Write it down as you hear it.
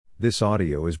This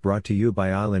audio is brought to you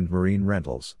by Island Marine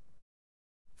Rentals.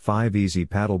 5 easy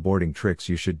paddleboarding tricks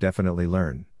you should definitely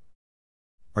learn.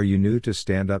 Are you new to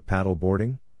stand-up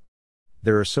paddleboarding?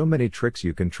 There are so many tricks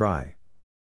you can try.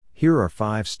 Here are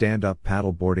 5 stand-up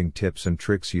paddleboarding tips and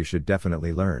tricks you should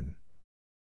definitely learn.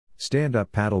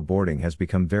 Stand-up paddleboarding has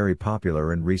become very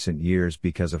popular in recent years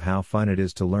because of how fun it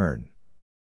is to learn.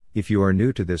 If you are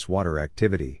new to this water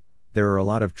activity, there are a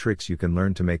lot of tricks you can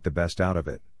learn to make the best out of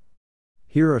it.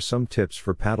 Here are some tips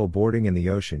for paddleboarding in the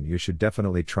ocean you should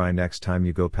definitely try next time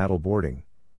you go paddleboarding.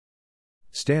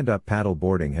 Stand-up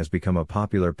paddleboarding has become a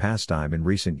popular pastime in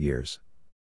recent years.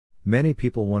 Many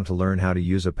people want to learn how to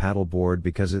use a paddleboard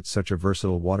because it's such a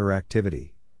versatile water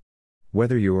activity.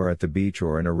 Whether you are at the beach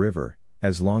or in a river,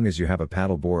 as long as you have a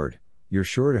paddleboard, you're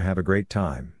sure to have a great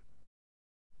time.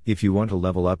 If you want to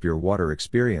level up your water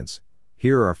experience,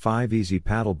 here are 5 easy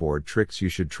paddleboard tricks you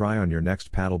should try on your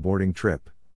next paddleboarding trip.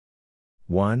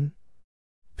 1.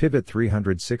 Pivot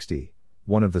 360.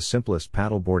 One of the simplest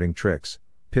paddleboarding tricks,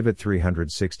 Pivot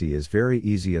 360 is very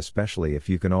easy, especially if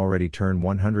you can already turn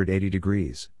 180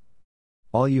 degrees.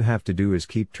 All you have to do is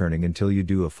keep turning until you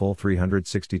do a full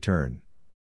 360 turn.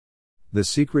 The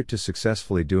secret to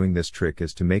successfully doing this trick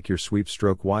is to make your sweep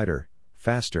stroke wider,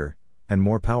 faster, and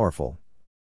more powerful.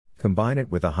 Combine it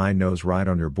with a high nose ride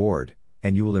on your board,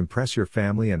 and you will impress your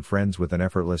family and friends with an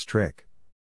effortless trick.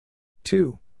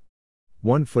 2.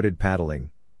 One-footed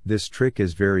paddling. This trick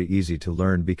is very easy to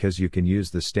learn because you can use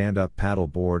the stand-up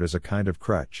paddleboard as a kind of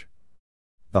crutch.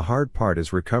 The hard part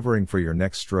is recovering for your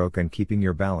next stroke and keeping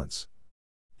your balance.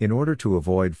 In order to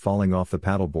avoid falling off the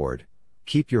paddleboard,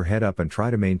 keep your head up and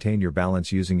try to maintain your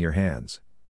balance using your hands.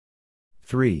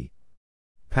 3.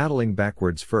 Paddling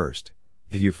backwards first.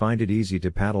 If you find it easy to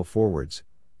paddle forwards,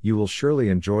 you will surely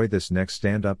enjoy this next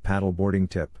stand-up paddleboarding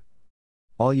tip.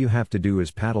 All you have to do is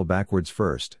paddle backwards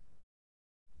first.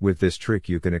 With this trick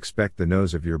you can expect the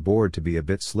nose of your board to be a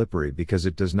bit slippery because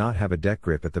it does not have a deck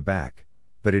grip at the back,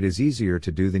 but it is easier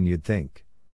to do than you'd think.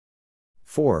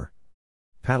 4.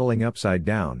 Paddling upside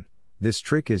down. This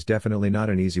trick is definitely not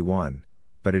an easy one,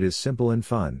 but it is simple and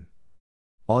fun.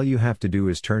 All you have to do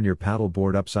is turn your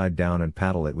paddleboard upside down and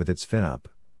paddle it with its fin up.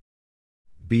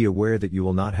 Be aware that you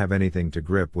will not have anything to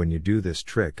grip when you do this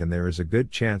trick, and there is a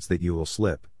good chance that you will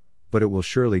slip, but it will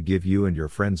surely give you and your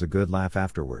friends a good laugh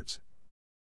afterwards.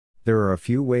 There are a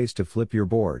few ways to flip your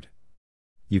board.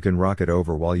 You can rock it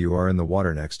over while you are in the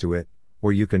water next to it,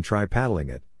 or you can try paddling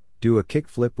it, do a kick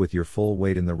flip with your full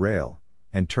weight in the rail,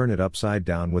 and turn it upside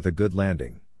down with a good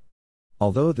landing.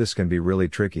 Although this can be really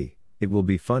tricky, it will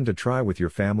be fun to try with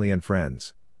your family and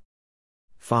friends.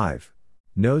 5.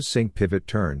 Nose sink pivot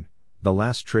turn. The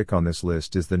last trick on this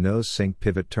list is the nose sink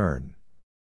pivot turn.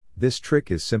 This trick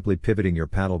is simply pivoting your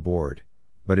paddleboard,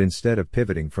 but instead of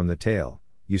pivoting from the tail,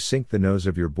 you sink the nose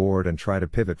of your board and try to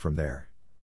pivot from there.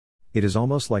 It is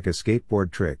almost like a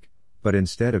skateboard trick, but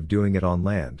instead of doing it on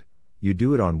land, you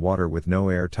do it on water with no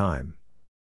air time.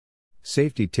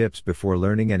 Safety tips before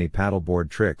learning any paddleboard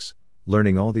tricks.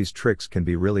 Learning all these tricks can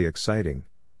be really exciting,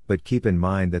 but keep in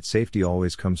mind that safety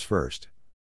always comes first.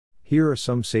 Here are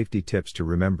some safety tips to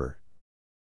remember.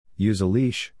 Use a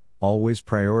leash. Always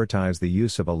prioritize the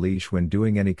use of a leash when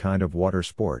doing any kind of water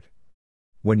sport.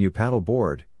 When you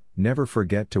paddleboard, never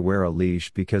forget to wear a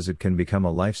leash because it can become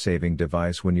a life-saving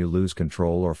device when you lose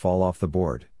control or fall off the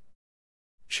board.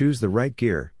 Choose the right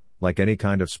gear. Like any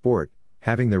kind of sport,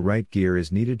 having the right gear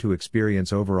is needed to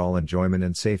experience overall enjoyment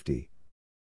and safety.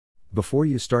 Before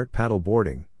you start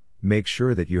paddleboarding, make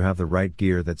sure that you have the right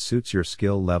gear that suits your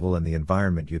skill level and the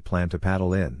environment you plan to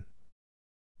paddle in.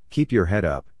 Keep your head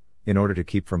up. In order to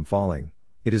keep from falling,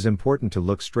 it is important to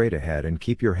look straight ahead and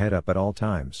keep your head up at all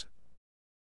times.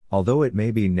 Although it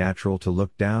may be natural to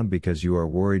look down because you are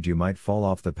worried you might fall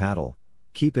off the paddle,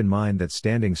 keep in mind that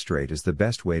standing straight is the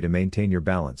best way to maintain your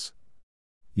balance.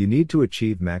 You need to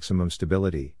achieve maximum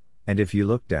stability, and if you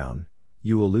look down,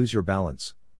 you will lose your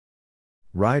balance.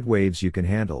 Ride waves you can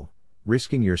handle.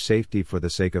 Risking your safety for the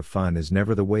sake of fun is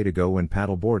never the way to go when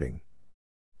paddleboarding.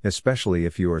 Especially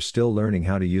if you are still learning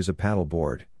how to use a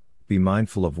paddleboard, be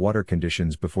mindful of water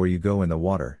conditions before you go in the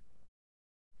water.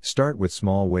 Start with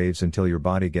small waves until your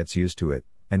body gets used to it,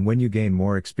 and when you gain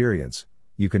more experience,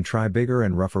 you can try bigger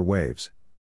and rougher waves.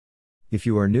 If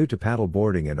you are new to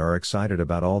paddleboarding and are excited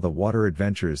about all the water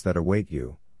adventures that await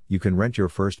you, you can rent your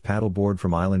first paddleboard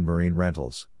from Island Marine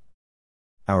Rentals.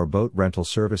 Our boat rental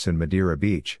service in Madeira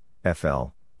Beach,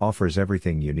 FL, offers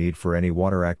everything you need for any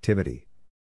water activity.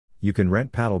 You can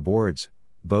rent paddleboards,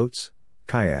 boats,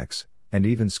 kayaks, and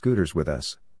even scooters with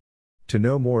us. To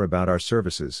know more about our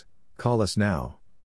services, call us now.